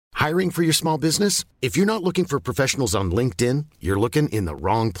Hiring for your small business? If you're not looking for professionals on LinkedIn, you're looking in the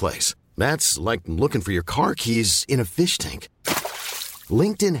wrong place. That's like looking for your car keys in a fish tank.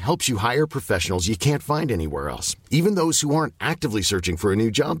 LinkedIn helps you hire professionals you can't find anywhere else, even those who aren't actively searching for a new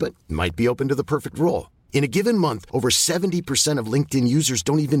job but might be open to the perfect role. In a given month, over 70% of LinkedIn users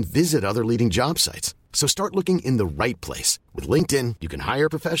don't even visit other leading job sites. So start looking in the right place. With LinkedIn, you can hire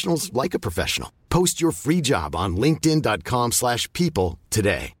professionals like a professional. Post your free job on linkedin.com/people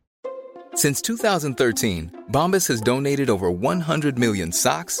today. Since 2013, Bombas has donated over 100 million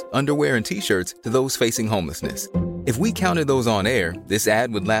socks, underwear, and T-shirts to those facing homelessness. If we counted those on air, this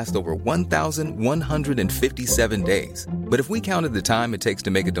ad would last over 1,157 days. But if we counted the time it takes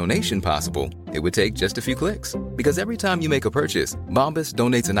to make a donation possible, it would take just a few clicks. Because every time you make a purchase, Bombas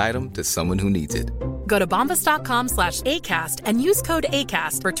donates an item to someone who needs it. Go to bombas.com/ACAST and use code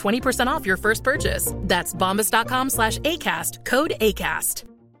ACAST for 20% off your first purchase. That's bombas.com/ACAST, code ACAST.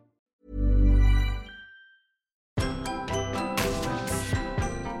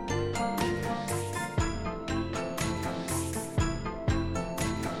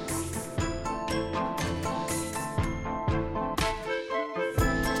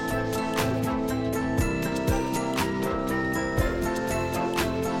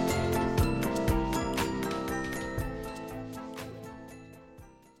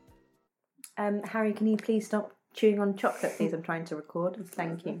 Harry, can you please stop chewing on chocolate, please? I'm trying to record.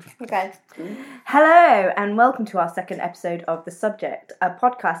 Thank you. Okay. Hello, and welcome to our second episode of The Subject, a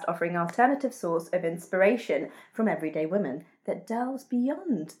podcast offering an alternative source of inspiration from everyday women that delves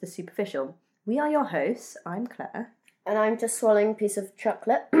beyond the superficial. We are your hosts. I'm Claire. And I'm just swallowing a piece of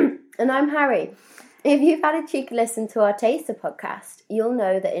chocolate. And I'm Harry. If you've had a cheeky listen to our Taster podcast, you'll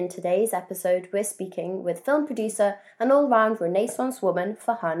know that in today's episode we're speaking with film producer and all-round Renaissance woman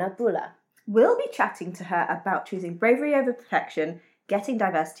Farhana Bhula. We'll be chatting to her about choosing bravery over protection, getting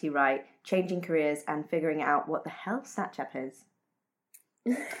diversity right, changing careers, and figuring out what the hell Snapchat is.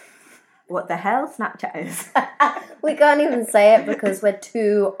 What the hell Snapchat is. We can't even say it because we're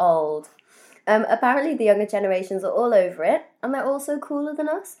too old. Apparently the younger generations are all over it, and they're also cooler than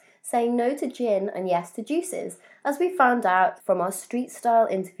us, saying no to gin and yes to juices, as we found out from our street-style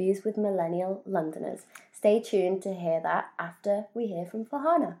interviews with millennial Londoners. Stay tuned to hear that after we hear from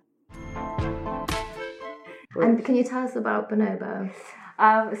Farhana. And can you tell us about Bonobo?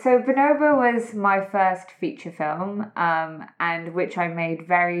 So Bonobo was my first feature film, and which I made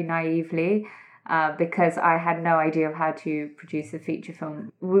very naively because I had no idea of how to produce a feature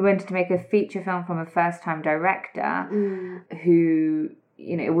film. We wanted to make a feature film from a first-time director who,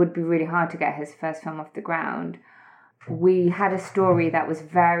 it would be really hard to get his first film off the ground. We had a story that was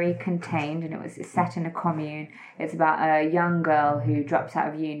very contained, and it's set in a commune. It's about a young girl who drops out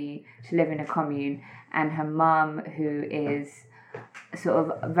of uni to live in a commune, and her mum, who is sort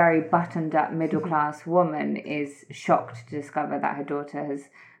of a very buttoned up middle class woman, is shocked to discover that her daughter has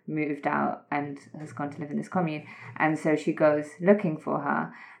moved out and has gone to live in this commune. And so she goes looking for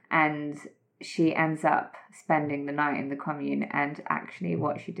her, and she ends up spending the night in the commune. And actually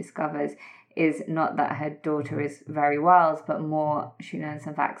what she discovers is not that her daughter is very wild, but more she learns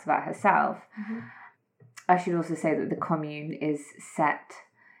some facts about herself. Mm-hmm. I should also say that the commune is set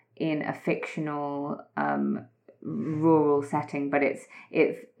in a fictional rural setting, but it's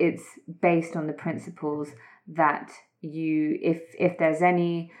based on the principles that if there's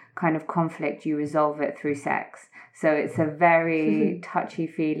any kind of conflict, you resolve it through sex. So it's a very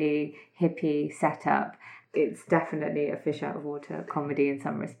touchy-feely, hippie setup. It's definitely a fish out of water comedy in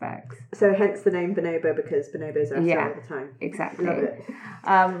some respects. So hence the name Bonobo, because bonobos are out all the time. Exactly. Love it.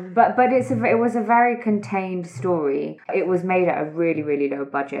 But it was a very contained story. It was made at a really, really low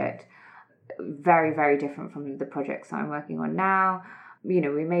budget. Very, very different from the projects I'm working on now. We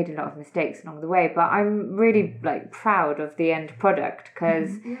made a lot of mistakes along the way, but I'm really proud of the end product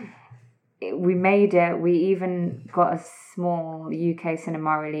because we made it. We even got a small UK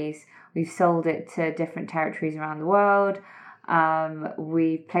cinema release. We've sold it to different territories around the world.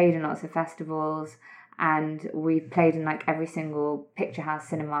 We've played in lots of festivals, and we've played in every single picture house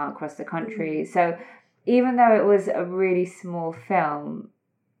cinema across the country. So even though it was a really small film,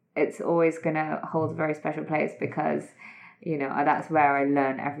 it's always going to hold a very special place because, that's where I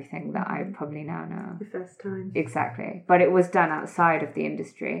learned everything that I probably now know. The first time. Exactly. But it was done outside of the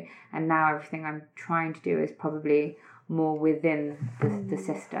industry, and now everything I'm trying to do is probably more within the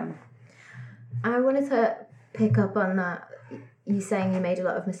system. I wanted to pick up on that. You saying you made a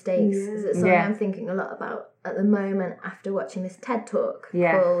lot of mistakes. Is it something I'm thinking a lot about at the moment after watching this TED Talk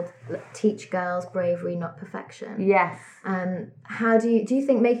called Teach Girls Bravery, Not Perfection? Yes. How do you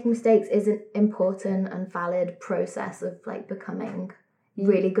think making mistakes is an important and valid process of becoming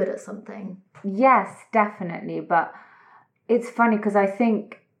really good at something. Yes, definitely. But it's funny because I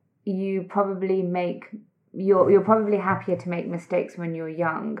think you're probably happier to make mistakes when you're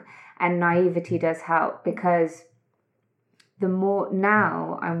young, and naivety does help, because the more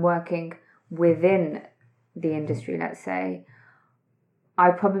now I'm working within the industry, let's say,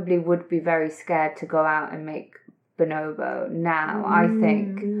 I probably would be very scared to go out and make Bonobo now. I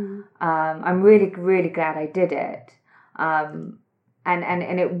think I'm really, really glad I did it. And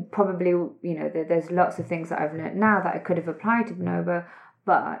it probably, there's lots of things that I've learned now that I could have applied to Bonobo,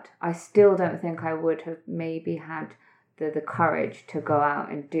 but I still don't think I would have maybe had the courage to go out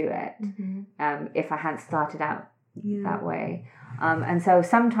and do it if I hadn't started out that way. And so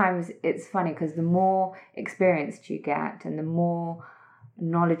sometimes it's funny because the more experienced you get and the more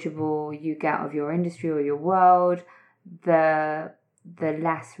knowledgeable you get of your industry or your world, the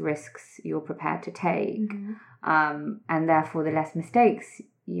less risks you're prepared to take, and therefore the less mistakes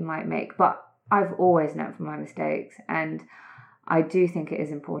you might make. But I've always learned from my mistakes, and I do think it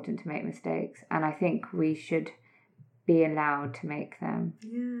is important to make mistakes, and I think we should be allowed to make them.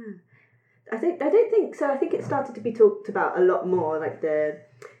 I don't think so. I think it started to be talked about a lot more, like the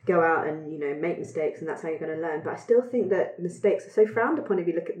go out and make mistakes, and that's how you're going to learn. But I still think that mistakes are so frowned upon. If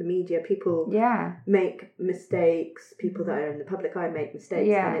you look at the media, people make mistakes. People that are in the public eye make mistakes,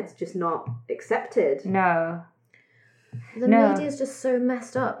 and it's just not accepted. No, the media is just so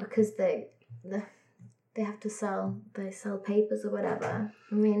messed up because they have to sell papers or whatever.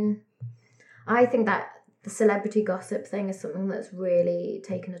 I mean, I think that the celebrity gossip thing is something that's really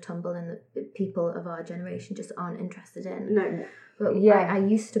taken a tumble, and that people of our generation just aren't interested in. No. But I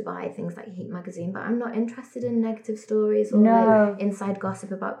used to buy things like Heat magazine, but I'm not interested in negative stories or like inside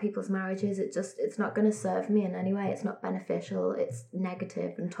gossip about people's marriages. It's not going to serve me in any way. It's not beneficial. It's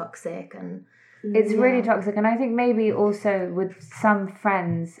negative and toxic, and it's really toxic. And I think maybe also with some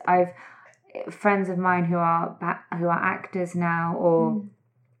friends of mine who are actors now, or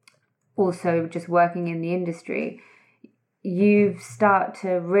also just working in the industry, you start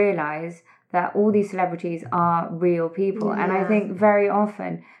to realize that all these celebrities are real people. And I think very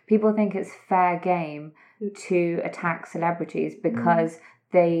often people think it's fair game to attack celebrities because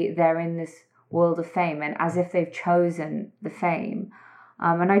they're in this world of fame, and as if they've chosen the fame.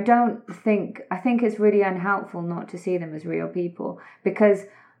 And I think it's really unhelpful not to see them as real people, because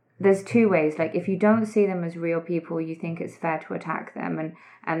there's two ways. Like, if you don't see them as real people, you think it's fair to attack them,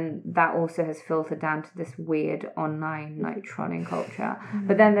 and that also has filtered down to this weird online like trolling culture.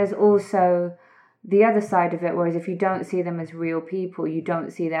 But then there's also the other side of it, whereas if you don't see them as real people, you don't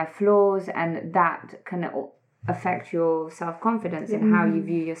see their flaws, and that can affect your self-confidence and how you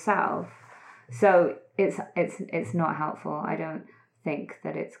view yourself. So it's not helpful. I don't think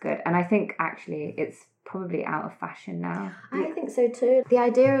that it's good, and I think actually it's probably out of fashion now. I think so too. The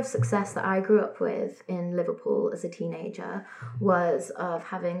idea of success that I grew up with in Liverpool as a teenager was of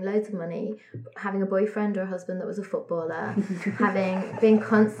having loads of money, having a boyfriend or a husband that was a footballer, being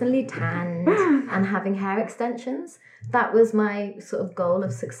constantly tanned, and having hair extensions. That was my sort of goal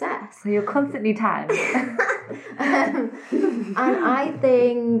of success. So you're constantly tanned. And I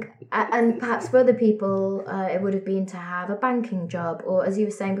think, and perhaps for other people, it would have been to have a banking job, or, as you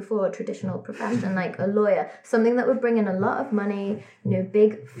were saying before, a traditional profession like a lawyer, something that would bring in a lot of money,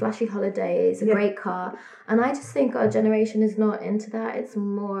 big flashy holidays, a great car. And I just think our generation is not into that. It's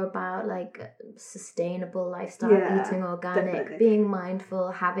more about like sustainable lifestyle, eating organic, being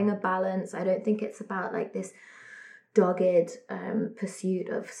mindful, having a balance. I don't think it's about like this dogged pursuit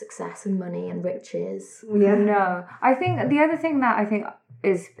of success and money and riches. No, I think the other thing that I think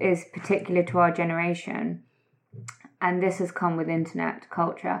is particular to our generation, and this has come with internet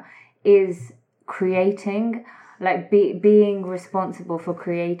culture, is creating, like being responsible for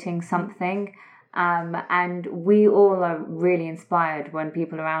creating something. And we all are really inspired when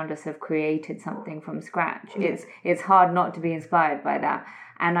people around us have created something from scratch. It's hard not to be inspired by that.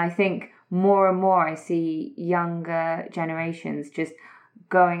 And I think more and more I see younger generations just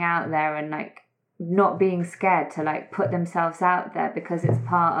going out there and like not being scared to like put themselves out there because it's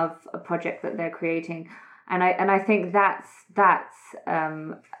part of a project that they're creating. And I think that's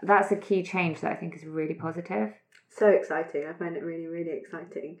a key change that I think is really positive. So exciting. I find it really, really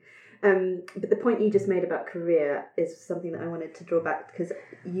exciting. But the point you just made about career is something that I wanted to draw back, because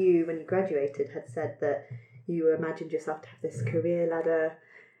you, when you graduated, had said that you imagined yourself to have this career ladder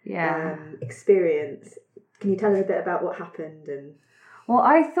experience. Can you tell us a bit about what happened? Well,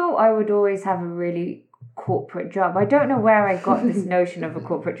 I thought I would always have a really corporate job. I don't know where I got this notion of a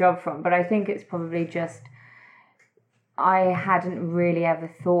corporate job from, but I think it's probably just I hadn't really ever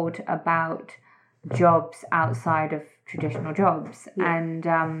thought about jobs outside of traditional jobs. And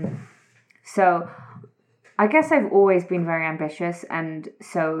so I guess I've always been very ambitious, and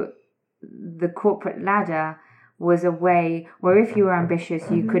so the corporate ladder was a way where if you were ambitious,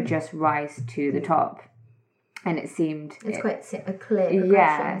 you could just rise to the top. And it seemed... It's quite a clear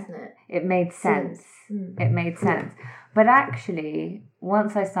progression, isn't it? It made sense. It made sense. But actually,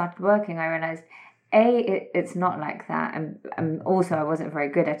 once I started working, I realised, it's not like that. And also, I wasn't very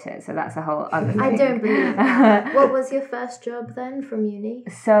good at it. So that's a whole other thing. I don't believe that. What was your first job then from uni?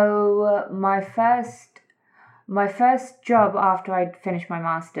 So my first job after I'd finished my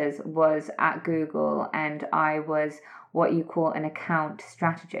master's was at Google, and I was what you call an account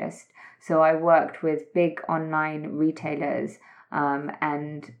strategist. So I worked with big online retailers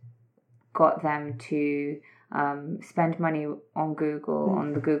and got them to spend money on Google,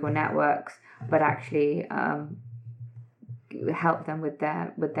 on the Google networks, but actually help them with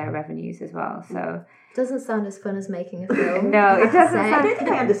their revenues as well. So doesn't sound as fun as making a film. No, it doesn't. I don't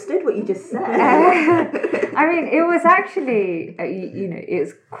think I understood what you just said. I mean, it was actually,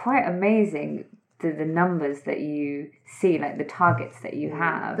 it's quite amazing the numbers that you see, like the targets that you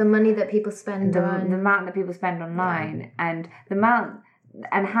have, the money that people spend the amount that people spend online, and the amount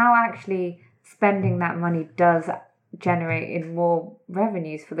and how actually spending that money does generate in more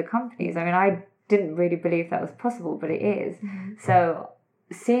revenues for the companies. I mean, I didn't really believe that was possible, but it is. So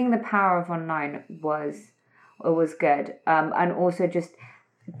seeing the power of online was good, and also just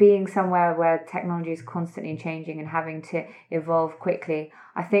being somewhere where technology is constantly changing and having to evolve quickly.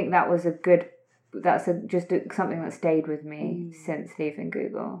 I think that was something that stayed with me since leaving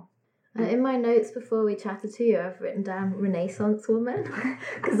Google. In my notes before we chatted to you, I've written down Renaissance woman,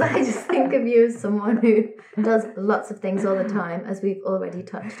 because I just think of you as someone who does lots of things all the time, as we've already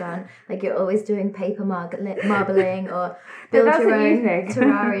touched on. Like, you're always doing paper marbling or build your own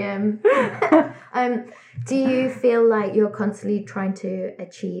terrarium. Do you feel like you're constantly trying to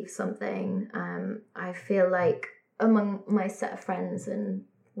achieve something? I feel like among my set of friends and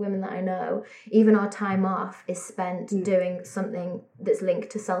women that I know, even our time off is spent doing something that's linked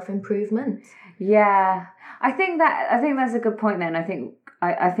to self-improvement. Yeah, I think that's a good point then. I think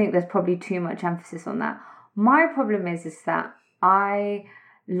there's probably too much emphasis on that. My problem is that I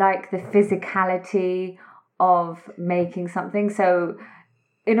like the physicality of making something. So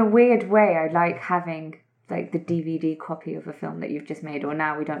in a weird way, I like having like the DVD copy of a film that you've just made, or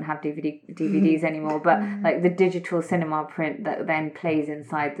now we don't have DVDs anymore, but like the digital cinema print that then plays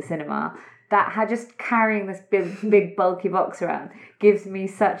inside the cinema, that just carrying this big bulky box around gives me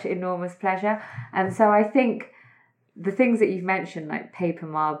such enormous pleasure. And so I think the things that you've mentioned, like paper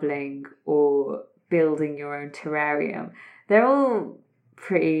marbling or building your own terrarium, they're all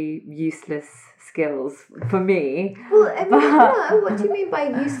pretty useless skills for me. Well, I mean, no, what do you mean by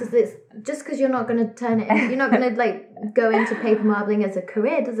useless? It's just because you're not going to turn it in, you're not going to like go into paper marbling as a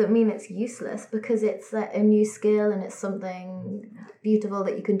career doesn't mean it's useless, because it's a new skill and it's something beautiful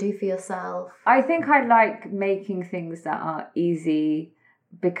that you can do for yourself. I think I like making things that are easy,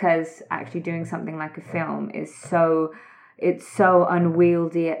 because actually doing something like a film is so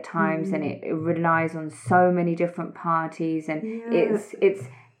unwieldy at times, and it relies on so many different parties, and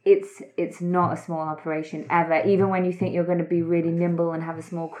it's not a small operation ever. Even when you think you're going to be really nimble and have a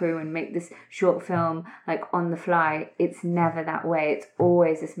small crew and make this short film like on the fly, it's never that way. It's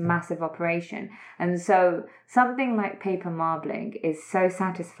always this massive operation. And so something like paper marbling is so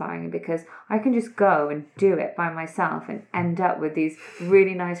satisfying, because I can just go and do it by myself and end up with these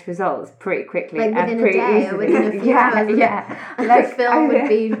really nice results pretty quickly, like within and pretty a day easily. Or within a few hours. And like, the film would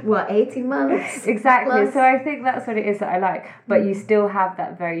be 18 months exactly plus. So I think that's what it is that I like, but you still have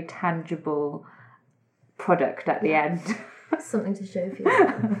that very tangible product at the end. Something to show for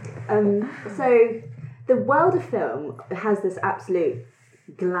yourself. So the world of film has this absolute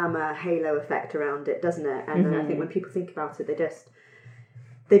glamour halo effect around it, doesn't it? And then I think when people think about it,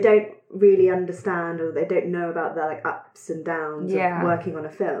 they don't really understand, or they don't know about the like ups and downs of working on a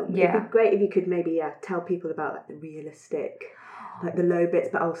film. It'd be great if you could maybe tell people about like the realistic, like the low bits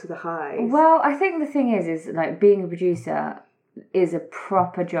but also the highs. Well, I think the thing is like being a producer is a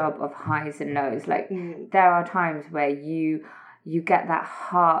proper job of highs and lows. Like there are times where you get that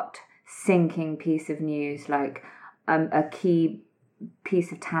heart sinking piece of news, like a key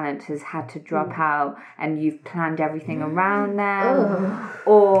piece of talent has had to drop out and you've planned everything around them,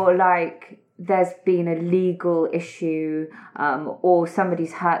 or like there's been a legal issue, or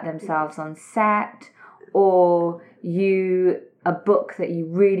somebody's hurt themselves on set, or a book that you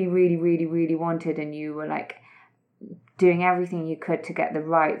really, really, really, really wanted, and you were like doing everything you could to get the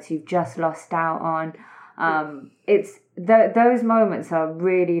rights, you've just lost out on. It's those moments are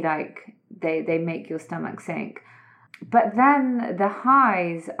really like they make your stomach sink. But then the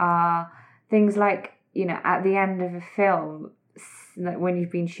highs are things like, you know, at the end of a film, like when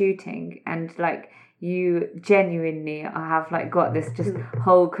you've been shooting and like you genuinely have like got this just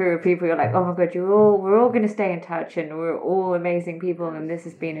whole crew of people, you're like, oh my god, we're all going to stay in touch and we're all amazing people and this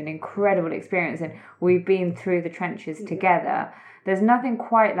has been an incredible experience and we've been through the trenches together. There's nothing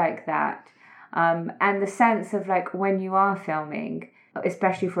quite like that. And the sense of like when you are filming,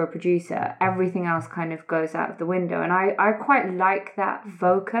 especially for a producer, everything else kind of goes out of the window, and I quite like that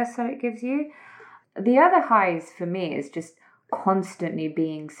focus that it gives you. The other highs for me is just constantly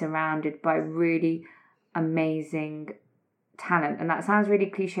being surrounded by really amazing talent, and that sounds really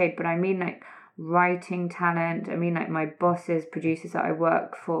cliched, but I mean like writing talent. I mean like my bosses, producers that I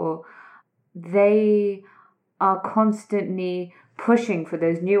work for, they are constantly pushing for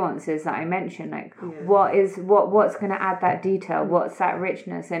those nuances that I mentioned, like what's going to add that detail, what's that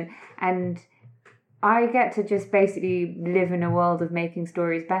richness, and I get to just basically live in a world of making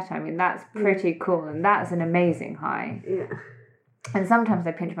stories better. I mean, that's pretty cool, and that's an amazing high. Yeah. And sometimes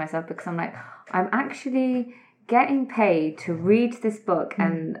I pinch myself because I'm like, I'm actually getting paid to read this book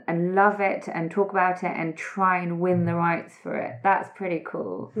and love it and talk about it and try and win the rights for it. That's pretty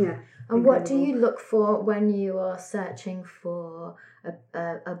cool. Yeah. And what do you look for when you are searching for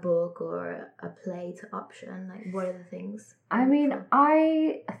a book or a play to option? Like, what are the things? I mean,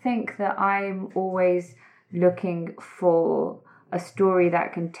 I think that I'm always looking for a story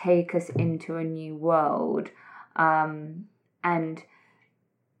that can take us into a new world, and I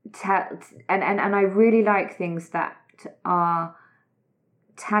really like things that are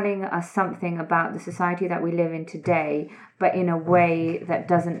telling us something about the society that we live in today, but in a way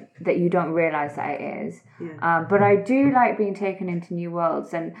that you don't realize that it is. Yeah. But I do like being taken into new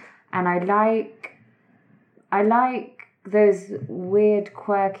worlds, and I like those weird,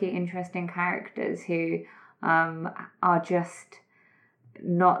 quirky, interesting characters who are just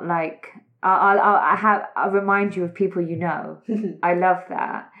not like. I'll remind you of people you know. I love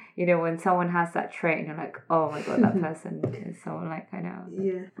that. You know, when someone has that trait and you're like, oh my god, that person is someone like I know.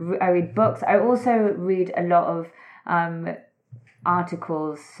 Yeah. I read books. I also read a lot of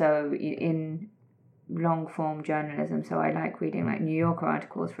articles, so in long form journalism. So I like reading like New Yorker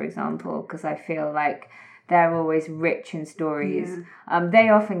articles, for example, because I feel like they're always rich in stories. Yeah. They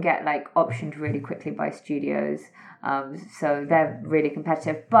often get like optioned really quickly by studios, so they're really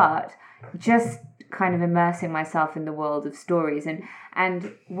competitive. But just kind of immersing myself in the world of stories,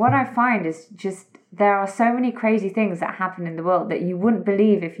 and what I find is just there are so many crazy things that happen in the world that you wouldn't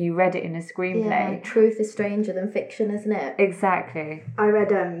believe if you read it in a screenplay. Yeah, truth is stranger than fiction, isn't it? Exactly. I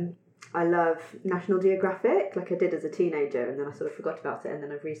read I love National Geographic, like I did as a teenager, and then I sort of forgot about it, and then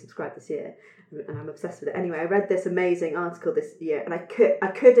I've resubscribed this year, and I'm obsessed with it. Anyway, I read this amazing article this year, and I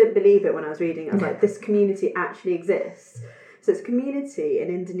couldn't believe it when I was reading it. I was like, this community actually exists. So it's a community in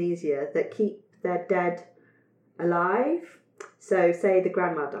Indonesia that keep their dead alive. So say the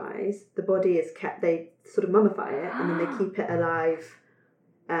grandma dies, the body is kept, they sort of mummify it, and then they keep it alive.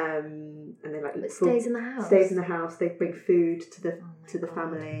 And they like it stays in the house. Stays in the house. They bring food to the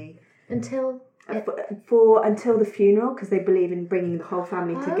family until until the funeral, because they believe in bringing the whole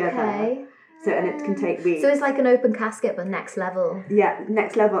family together. Okay. So and it can take weeks. So it's like an open casket, but next level. Yeah,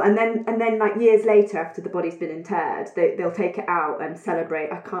 next level. And then like years later, after the body's been interred, they'll take it out and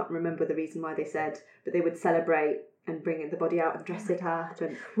celebrate. I can't remember the reason why they said, but they would celebrate and bring the body out and dress it up.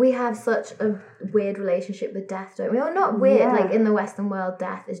 And we have such a weird relationship with death, don't we? Or not weird, like in the Western world,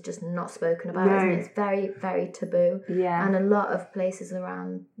 death is just not spoken about, isn't it? It's very, very taboo. Yeah. And a lot of places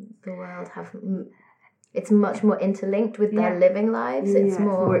around the world have... It's much more interlinked with their living lives. It's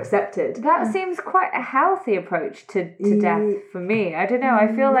more accepted. That seems quite a healthy approach to death for me. I don't know. I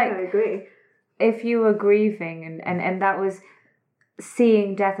feel like I agree. If you were grieving and that was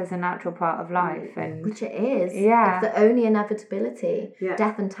seeing death as a natural part of life, and which it is. Yeah. It's the only inevitability. Yeah.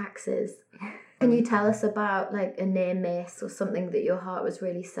 Death and taxes. Can you tell us about like a near miss or something that your heart was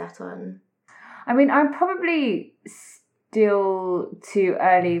really set on? I mean, I'm probably still too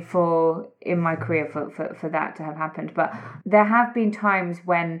early in my career for that to have happened, but there have been times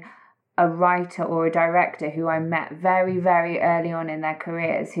when a writer or a director who I met very, very early on in their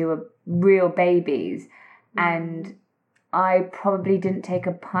careers, who were real babies, and I probably didn't take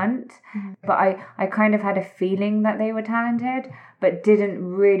a punt, but I kind of had a feeling that they were talented, but didn't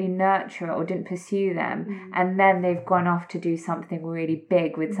really nurture it or didn't pursue them. And then they've gone off to do something really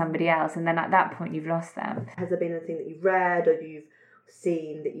big with somebody else. And then at that point, you've lost them. Has there been anything that you've read or you've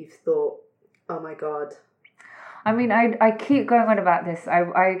seen that you've thought, oh my God? I mean, I keep going on about this.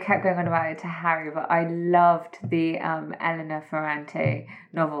 I kept going on about it to Harry, but I loved the Elena Ferrante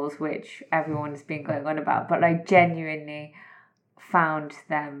novels, which everyone's been going on about. But I genuinely found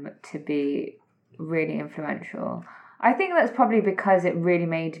them to be really influential. I think that's probably because it really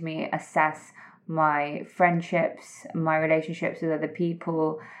made me assess my friendships, my relationships with other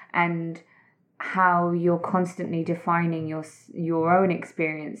people, and how you're constantly defining your own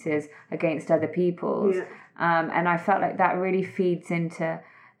experiences against other people's. Yeah. And I felt like that really feeds into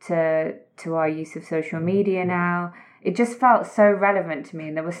our use of social media now. It just felt so relevant to me,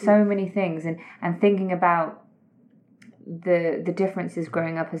 and there were so many things, and thinking about the differences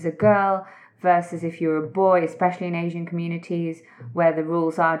growing up as a girl versus if you're a boy, especially in Asian communities where the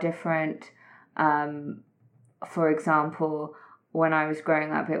rules are different. For example, when I was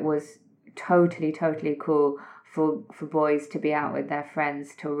growing up, it was totally cool for boys to be out with their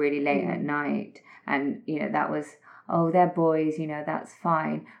friends till really late at night, and that was, oh, they're boys, that's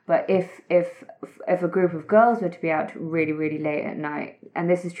fine. But if a group of girls were to be out really late at night, and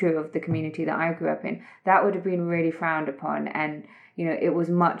this is true of the community that I grew up in, that would have been really frowned upon, and it was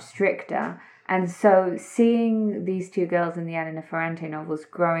much stricter. And so seeing these two girls in the Elena Ferrante novels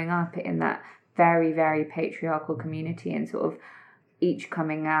growing up in that very, very patriarchal community, and sort of each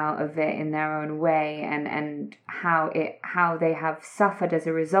coming out of it in their own way, and how they have suffered as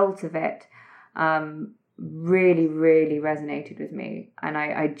a result of it, really resonated with me. And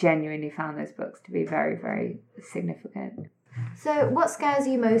I genuinely found those books to be very, very significant. So what scares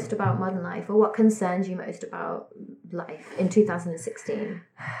you most about modern life, or what concerns you most about life in 2016?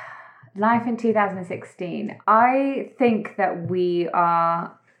 Life in 2016. I think that we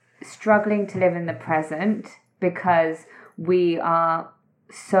are struggling to live in the present because we are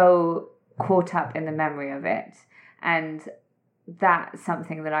so caught up in the memory of it. And that's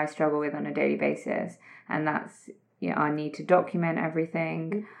something that I struggle with on a daily basis. And that's, our need to document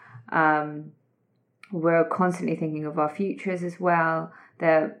everything. We're constantly thinking of our futures as well.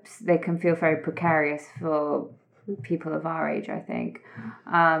 They can feel very precarious for people of our age, I think.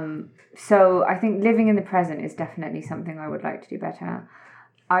 So I think living in the present is definitely something I would like to do better.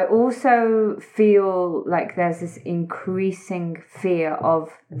 I also feel like there's this increasing fear of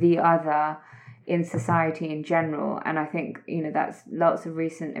the other in society in general, and I think that's lots of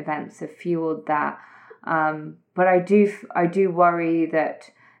recent events have fueled that. But I do worry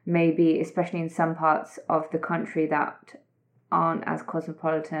that maybe, especially in some parts of the country that aren't as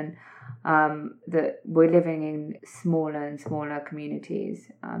cosmopolitan, that we're living in smaller and smaller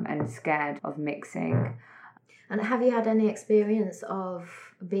communities, and scared of mixing. And have you had any experience of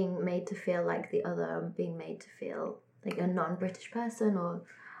being made to feel like the other, being made to feel like a non-British person, or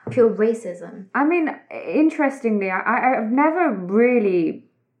pure racism? I mean, interestingly, I've never really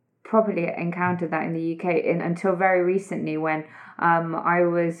properly encountered that in the UK until very recently, when I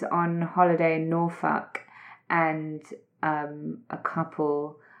was on holiday in Norfolk, and a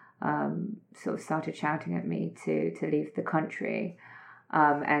couple sort of started shouting at me to leave the country,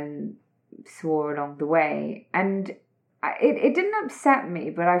 and swore along the way. And it didn't upset me,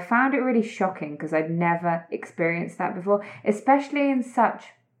 but I found it really shocking because I'd never experienced that before, especially in such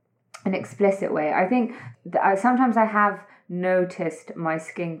an explicit way. I think sometimes I have noticed my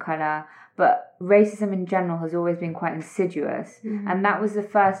skin colour, but racism in general has always been quite insidious, and that was the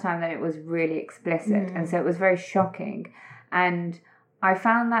first time that it was really explicit, and so it was very shocking. And I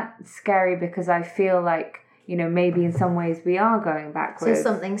found that scary because I feel like, maybe in some ways we are going backwards. So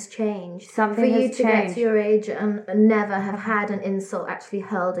something's changed. Something has changed. For you to get to your age and never have had an insult actually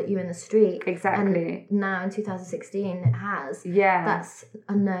hurled at you in the street. Exactly. And now in 2016 it has. Yeah. That's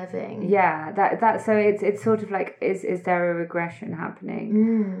unnerving. Yeah. That so it's sort of like, is there a regression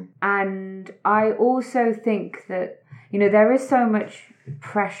happening? And I also think that, there is so much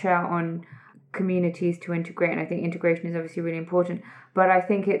pressure on communities to integrate, and I think integration is obviously really important, but I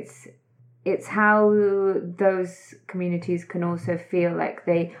think it's how those communities can also feel like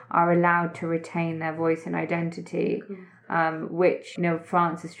they are allowed to retain their voice and identity, which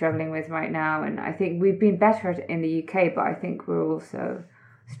France is struggling with right now, and I think we've been better at it in the UK, but I think we're also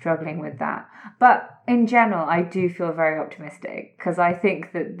struggling with that. But in general, I do feel very optimistic because I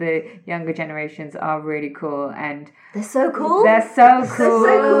think that the younger generations are really cool, and they're so cool. They're so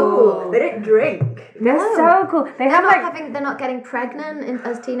cool. They don't drink. They're so cool. They're not getting pregnant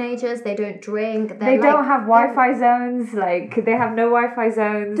as teenagers. They don't drink. They don't have Wi-Fi zones. Like, they have no Wi-Fi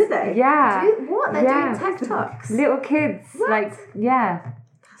zones. Do they? Yeah. What? They're doing tech talks. Little kids. What?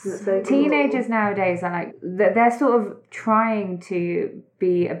 So teenagers nowadays are like, they're sort of trying to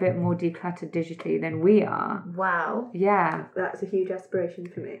be a bit more decluttered digitally than we are. Wow. Yeah. That's a huge aspiration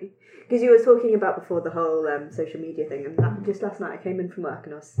for me. Because you were talking about before the whole social media thing, and just last night I came in from work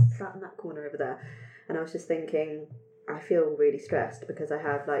and I was sat in that corner over there, and I was just thinking, I feel really stressed because I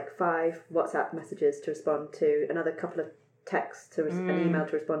have like 5 WhatsApp messages to respond to, another couple of texts to an email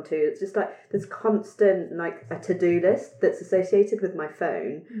to respond to. It's just like there's constant like a to-do list that's associated with my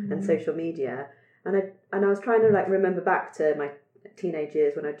phone and social media, and I was trying to like remember back to my teenage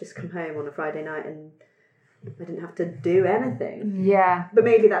years when I'd just come home on a Friday night and I didn't have to do anything. Yeah. But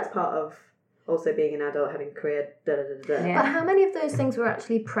maybe that's part of also being an adult, having a career, Yeah. But how many of those things were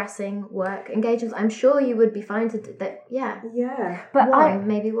actually pressing work engagements? I'm sure you would be fine to do that. Yeah. But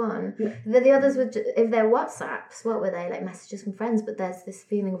maybe one. The others would, if they're WhatsApps, what were they? Like messages from friends, but there's this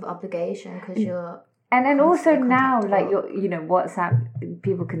feeling of obligation because you're... And then also now, like, WhatsApp,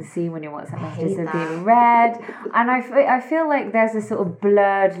 people can see when your WhatsApp messages are being read. And I feel like there's a sort of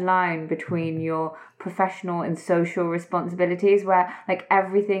blurred line between your professional and social responsibilities where, like,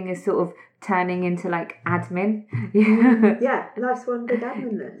 everything is sort of turning into, like, admin. Yeah, life's one big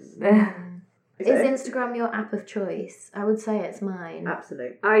admin list. Is Instagram your app of choice? I would say it's mine.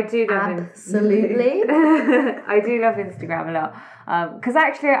 Absolutely. I do love Absolutely. I do love Instagram a lot. Because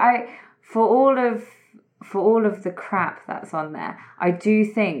actually, for all of the crap that's on there, I do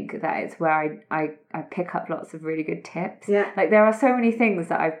think that it's where I pick up lots of really good tips. Yeah. Like there are so many things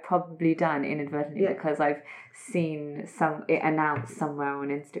that I've probably done inadvertently because I've seen it announced somewhere on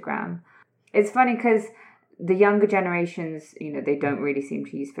Instagram. It's funny because the younger generations, they don't really seem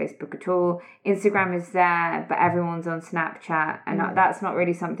to use Facebook at all. Instagram is there, but everyone's on Snapchat, and that's not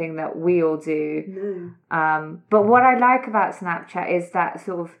really something that we all do. No. But what I like about Snapchat is that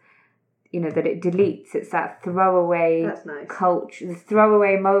sort of, that it deletes. It's that throwaway culture, the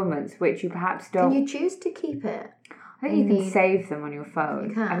throwaway moments which you perhaps don't... Can you choose to keep it? I think you can save them on your phone.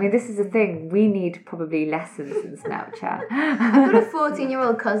 You can. I mean, this is a thing. We need probably lessons in Snapchat. I've got a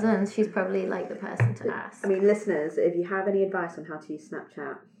 14-year-old cousin. She's probably like the person to ask. I mean, listeners, if you have any advice on how to use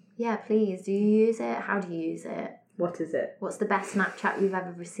Snapchat... Yeah, please. Do you use it? How do you use it? What is it? What's the best Snapchat you've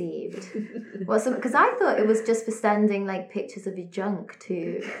ever received? Because I thought it was just for sending like pictures of your junk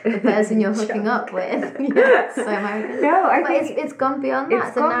to the person you're hooking up with. Yeah, so I think it's gone beyond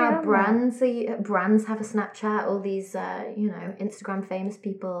that. So now brands have a Snapchat. All these Instagram famous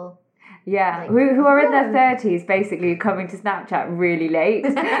people. Yeah, who are in their 30s basically coming to Snapchat really late.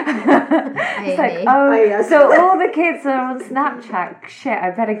 It's like, so all the kids are on Snapchat. Shit,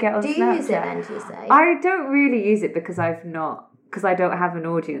 I better get on Snapchat. Do you use it then, do you say? I don't really use it because I don't have an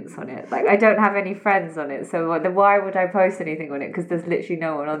audience on it. Like, I don't have any friends on it. So why would I post anything on it? Because there's literally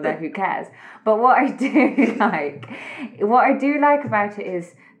no one on there who cares. But what I do like about it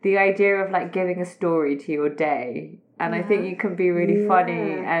is the idea of like giving a story to your day. And I think you can be really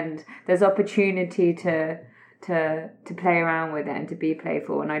funny, and there's opportunity to play around with it and to be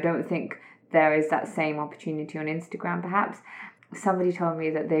playful. And I don't think there is that same opportunity on Instagram, perhaps. Somebody told me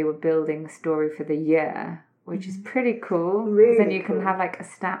that they were building a story for the year, which is pretty cool. Really then you can have like a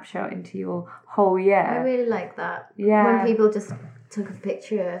snapshot into your whole year. I really like that. Yeah. When people just took a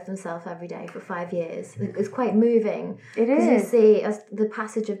picture of themselves every day for 5 years. It's quite moving. It is. Because you see as the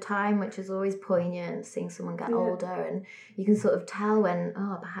passage of time, which is always poignant, seeing someone get older, and you can sort of tell when,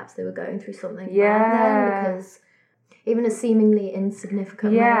 perhaps they were going through something bad then, because even a seemingly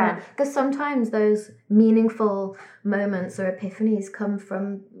insignificant moment. Because sometimes those meaningful moments or epiphanies come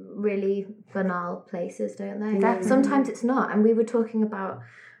from really banal places, don't they? Definitely. Sometimes it's not. And we were talking about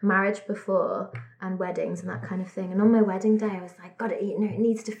marriage before and weddings and that kind of thing, and on my wedding day I was like, God, it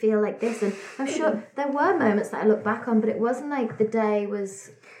needs to feel like this. And I'm sure there were moments that I look back on, but it wasn't like the day was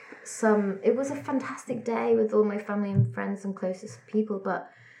it was a fantastic day with all my family and friends and closest people, but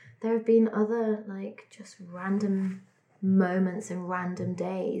there have been other like just random moments and random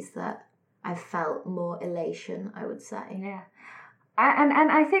days that I've felt more elation, I would say. Yeah.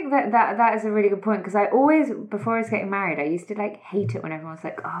 And I think that is a really good point, because I always, before I was getting married, I used to like hate it when everyone's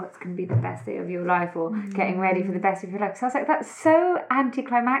like, oh, it's going to be the best day of your life, or getting ready for the best of your life. So I was like, that's so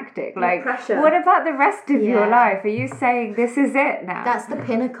anticlimactic. Like, what about the rest of your life? Are you saying this is it now? That's the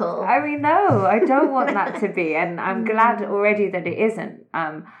pinnacle. I mean, no, I don't want that to be, and I'm glad already that it isn't.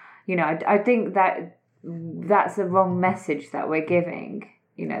 I think that's the wrong message that we're giving.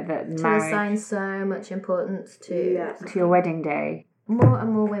 That to marriage, assign so much importance to your wedding day. More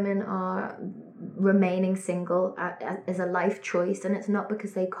and more women are remaining single as a life choice, and it's not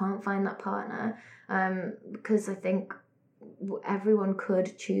because they can't find that partner, because I think everyone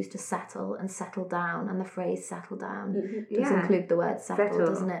could choose to settle and settle down, and the phrase settle down does include the word settle,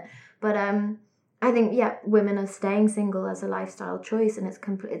 doesn't it? But I think, women are staying single as a lifestyle choice, and it's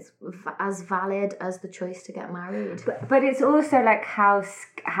as valid as the choice to get married. But it's also like how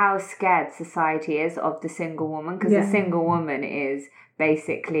scared society is of the single woman, because the single woman is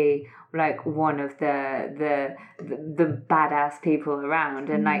basically like one of the badass people around,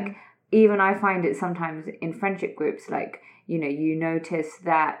 and like even I find it sometimes in friendship groups, like, you know, you notice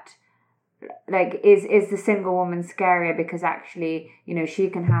that. Like, is the single woman scarier because actually, you know, she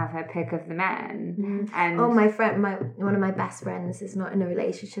can have her pick of the men? And my friend, one of my best friends is not in a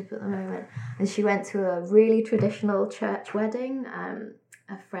relationship at the moment, and she went to a really traditional church wedding,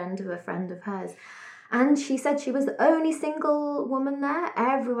 a friend of hers, and she said she was the only single woman there.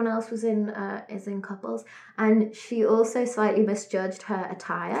 Everyone else was in couples, and she also slightly misjudged her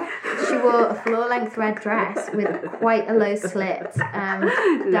attire. She wore a floor-length red dress with quite a low slit down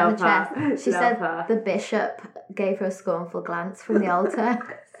the chest. She said the bishop gave her a scornful glance from the altar.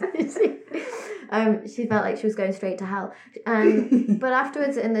 She felt like she was going straight to hell. But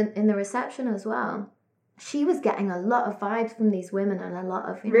afterwards, in the reception as well, she was getting a lot of vibes from these women and a lot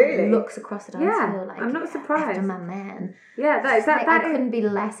of looks across the dance floor. Like, I'm not surprised. After my man. Yeah, I couldn't be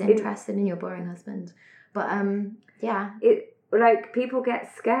less interested in your boring husband. But it like people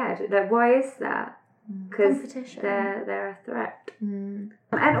get scared. Like, why is that? Because they're a threat. And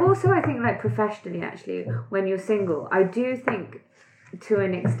also, I think, like, professionally, actually, when you're single, I do think to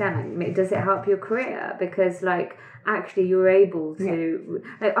an extent, does it help your career? Because, like, actually you're able to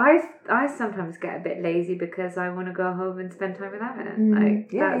like I sometimes get a bit lazy because I want to go home and spend time with Evan.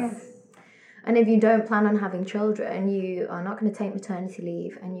 And if you don't plan on having children, you are not going to take maternity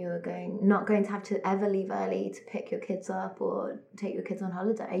leave, and you're not going to have to ever leave early to pick your kids up or take your kids on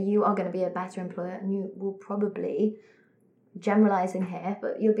holiday. You are going to be a better employer, and you will probably, generalising here,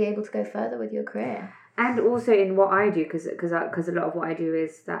 but you'll be able to go further with your career. And also in what I do, because a lot of what I do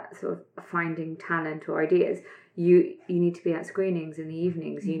is that sort of finding talent or ideas. You need to be at screenings in the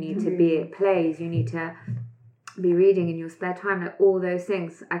evenings. You need to be at plays. You need to be reading in your spare time. Like, all those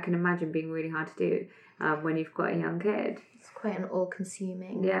things, I can imagine being really hard to do when you've got a young kid. It's quite an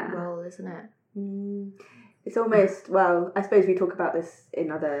all-consuming role, isn't it? It's almost, well, I suppose we talk about this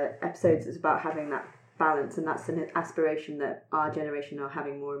in other episodes. It's about having that balance, and that's an aspiration that our generation are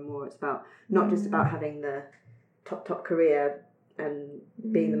having more and more. It's about not just about having the top career and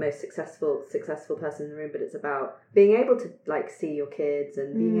being the most successful person in the room, but it's about being able to, like, see your kids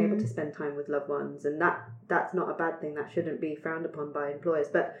and being able to spend time with loved ones, and that's not a bad thing. That shouldn't be frowned upon by employers,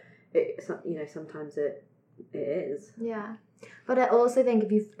 but sometimes it is. Yeah, but I also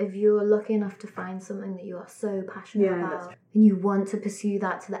think if you're lucky enough to find something that you are so passionate about, and you want to pursue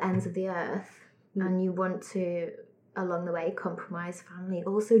that to the ends of the earth, and you want to, along the way, compromise family,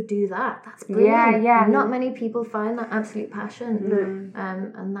 also do that. That's brilliant. Not many people find that absolute passion,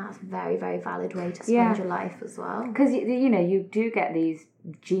 and that's a very, very valid way to spend your life as well. Because you do get these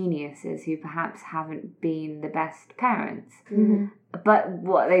geniuses who perhaps haven't been the best parents, but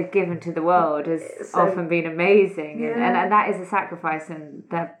what they've given to the world has often been amazing, and that is a sacrifice, and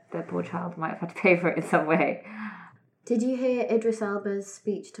their poor child might have had to pay for it in some way. Did you hear Idris Elba's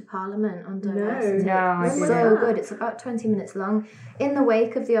speech to Parliament on diversity? No, I didn't. So good. It's about 20 minutes long. In the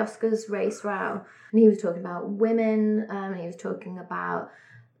wake of the Oscars race row, and he was talking about women, he was talking about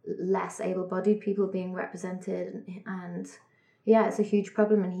less able-bodied people being represented, and it's a huge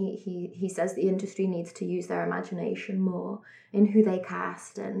problem. And he says the industry needs to use their imagination more in who they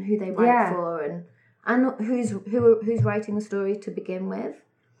cast and who they write for, and who's writing the story to begin with.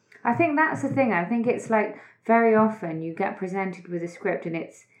 I think that's the thing. I think it's like very often you get presented with a script and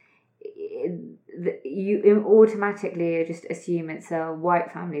you automatically just assume it's a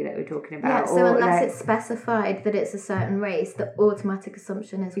white family that we're talking about. Yeah, so unless it's specified that it's a certain race, the automatic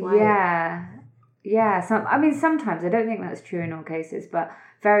assumption is white. Yeah. Sometimes, I don't think that's true in all cases, but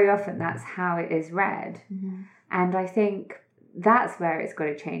very often that's how it is read. And I think that's where it's got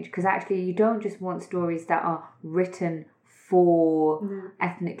to change, because actually you don't just want stories that are written for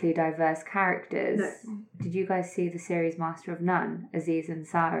ethnically diverse characters. Did you guys see the series Master of None, Aziz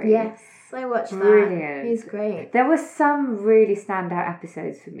Ansari? Yes, I watched that. Brilliant. He's great. There were some really standout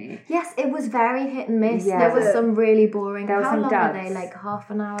episodes for me. Yes, it was very hit and miss. There was some really boring. There were How some long dubs. were they? Like half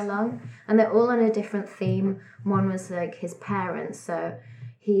an hour long? And they're all on a different theme. One was like his parents, so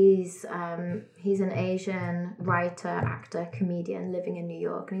he's an Asian writer, actor, comedian living in New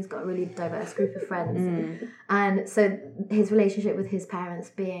York, and he's got a really diverse group of friends. And so his relationship with his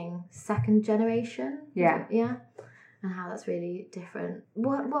parents being second generation. And how that's really different.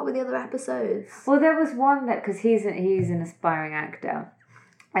 What were the other episodes? Well, there was one that, because he's an aspiring actor,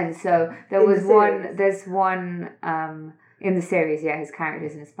 and so there's one In the series, yeah, his character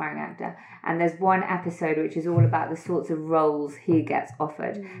is an aspiring actor. And there's one episode which is all about the sorts of roles he gets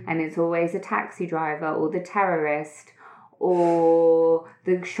offered. And it's always a taxi driver or the terrorist or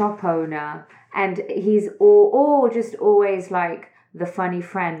the shop owner. And he's just always like the funny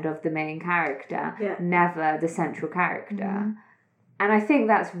friend of the main character, never the central character. And I think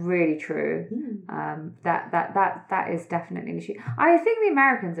that's really true. That is definitely an issue. I think the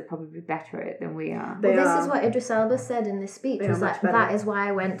Americans are probably better at it than we are. This is what Idris Elba said in this speech. Was like, that is why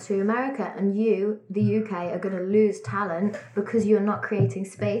I went to America, and you, the UK, are going to lose talent because you're not creating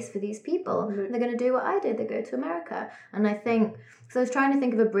space for these people. They're going to do what I did. They go to America. And I think, so I was trying to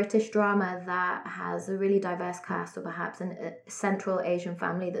think of a British drama that has a really diverse cast, or perhaps a Central Asian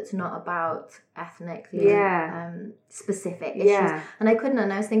family that's not about ethnically specific issues. And I couldn't,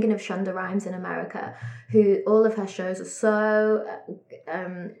 and I was thinking of Shonda Rhimes in America, who all of her shows are so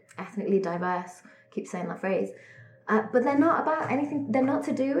ethnically diverse. I keep saying that phrase. But they're not about anything, they're not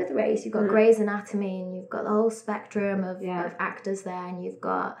to do with race. You've got Grey's Anatomy, and you've got the whole spectrum of actors there, and you've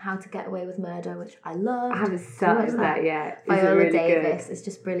got How to Get Away with Murder, which I love. I haven't started that yet. Viola really Davis good? Is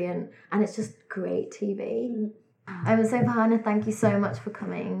just brilliant, and it's just great TV. So Farhana, thank you so much for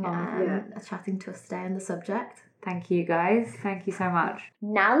coming and chatting to us today on the subject. Thank you, guys. Thank you so much.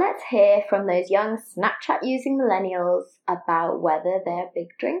 Now let's hear from those young Snapchat-using millennials about whether they're big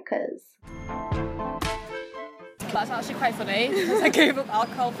drinkers. That's actually quite funny because I gave up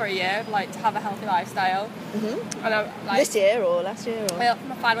alcohol for a year, like to have a healthy lifestyle. And I, this year or last year? Or? Well, for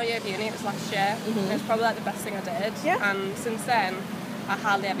my final year of uni, it was last year. It was probably like the best thing I did. Yeah. And since then, I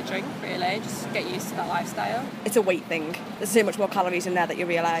hardly ever drink, really, just get used to that lifestyle. It's a weight thing. There's so much more calories in there that you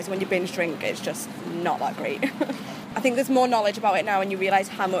realise when you binge drink, it's just not that great. I think there's more knowledge about it now, and you realise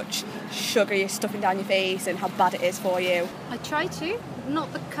how much sugar you're stuffing down your face and how bad it is for you. I try to,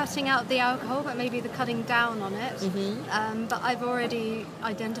 not the cutting out the alcohol, but maybe the cutting down on it. But I've already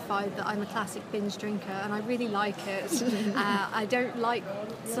identified that I'm a classic binge drinker, and I really like it. I don't like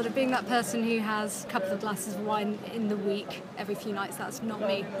sort of being that person who has a couple of glasses of wine in the week every few nights. That's not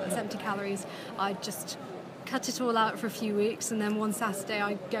me. It's empty calories. I just cut it all out for a few weeks, and then one Saturday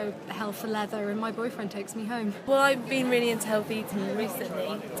I go hell for leather and my boyfriend takes me home. Well, I've been really into healthy eating recently.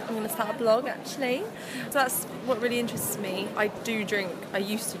 I'm going to start a blog actually. So that's what really interests me. I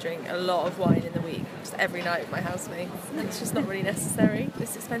used to drink a lot of wine in the week, just every night with my housemates, and it's just not really necessary.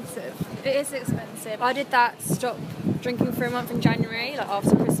 It's expensive. It is expensive. I did that stop drinking for a month in January, like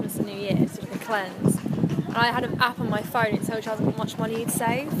after Christmas and New Year, sort of a cleanse. And I had an app on my phone, it told you how much money you'd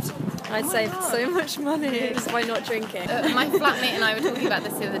saved. I'd saved so much money just by not drinking. My flatmate and I were talking about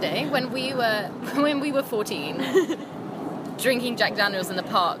this the other day. When we were 14, drinking Jack Daniels in the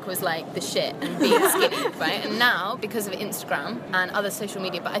park was like the shit, and being skinny, right? And now, because of Instagram and other social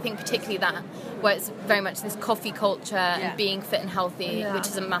media, but I think particularly that, where it's very much this coffee culture and being fit and healthy, which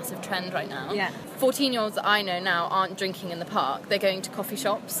is a massive trend right now. 14-year-olds that I know now aren't drinking in the park. They're going to coffee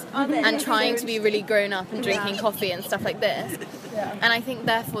shops and trying to be really grown up and drinking coffee and stuff like this. And I think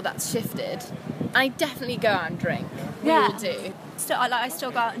therefore that's shifted. I definitely go out and drink. We all do. I still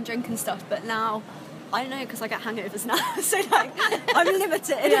go out and drink and stuff, but now I don't know, because I get hangovers now, so like I'm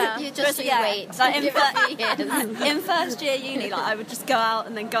limited. You just wait. Like in first year uni, like I would just go out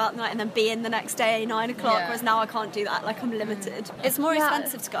and then go out the night and then be in the next day 9 o'clock. Whereas now I can't do that. Like I'm limited. It's more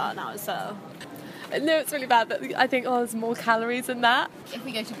expensive to go out now as well. No, it's really bad, but I think there's more calories in that. If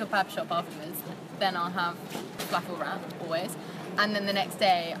we go to a kebab shop afterwards, then I'll have falafel wrap always, and then the next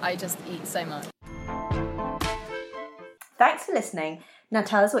day I just eat so much. Thanks for listening. Now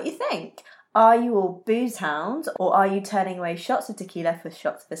tell us what you think. Are you all booze hounds, or are you turning away shots of tequila for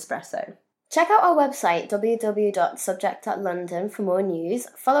shots of espresso? Check out our website, www.subject.london, for more news.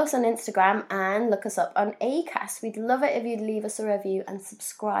 Follow us on Instagram and look us up on Acast. We'd love it if you'd leave us a review and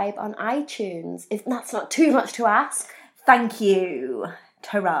subscribe on iTunes, if that's not too much to ask. Thank you.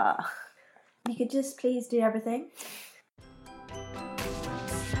 Ta-ra. You could just please do everything.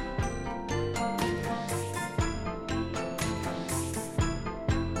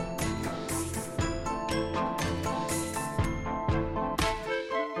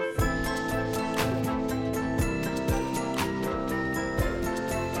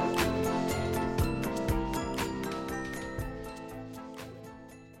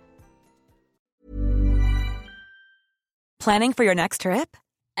 Planning for your next trip?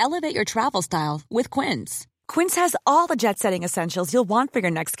 Elevate your travel style with Quince. Quince has all the jet-setting essentials you'll want for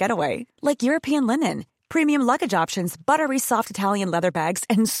your next getaway, like European linen, premium luggage options, buttery soft Italian leather bags,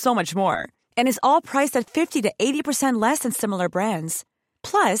 and so much more. And is all priced at 50 to 80% less than similar brands.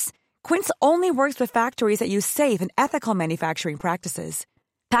 Plus, Quince only works with factories that use safe and ethical manufacturing practices.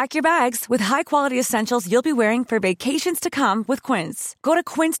 Pack your bags with high-quality essentials you'll be wearing for vacations to come with Quince. Go to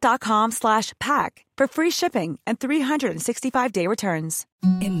quince.com/pack for free shipping and 365-day returns.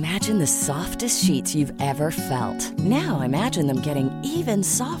 Imagine the softest sheets you've ever felt. Now imagine them getting even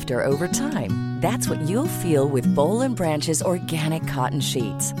softer over time. That's what you'll feel with Boll & Branch's organic cotton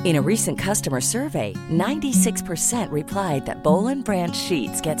sheets. In a recent customer survey, 96% replied that Boll & Branch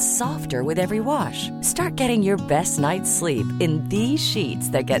sheets get softer with every wash. Start getting your best night's sleep in these sheets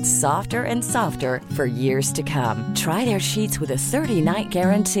that get softer and softer for years to come. Try their sheets with a 30-night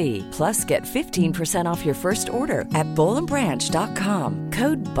guarantee. Plus, get 15% off your first order at bollandbranch.com.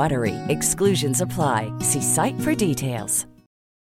 Code BUTTERY. Exclusions apply. See site for details.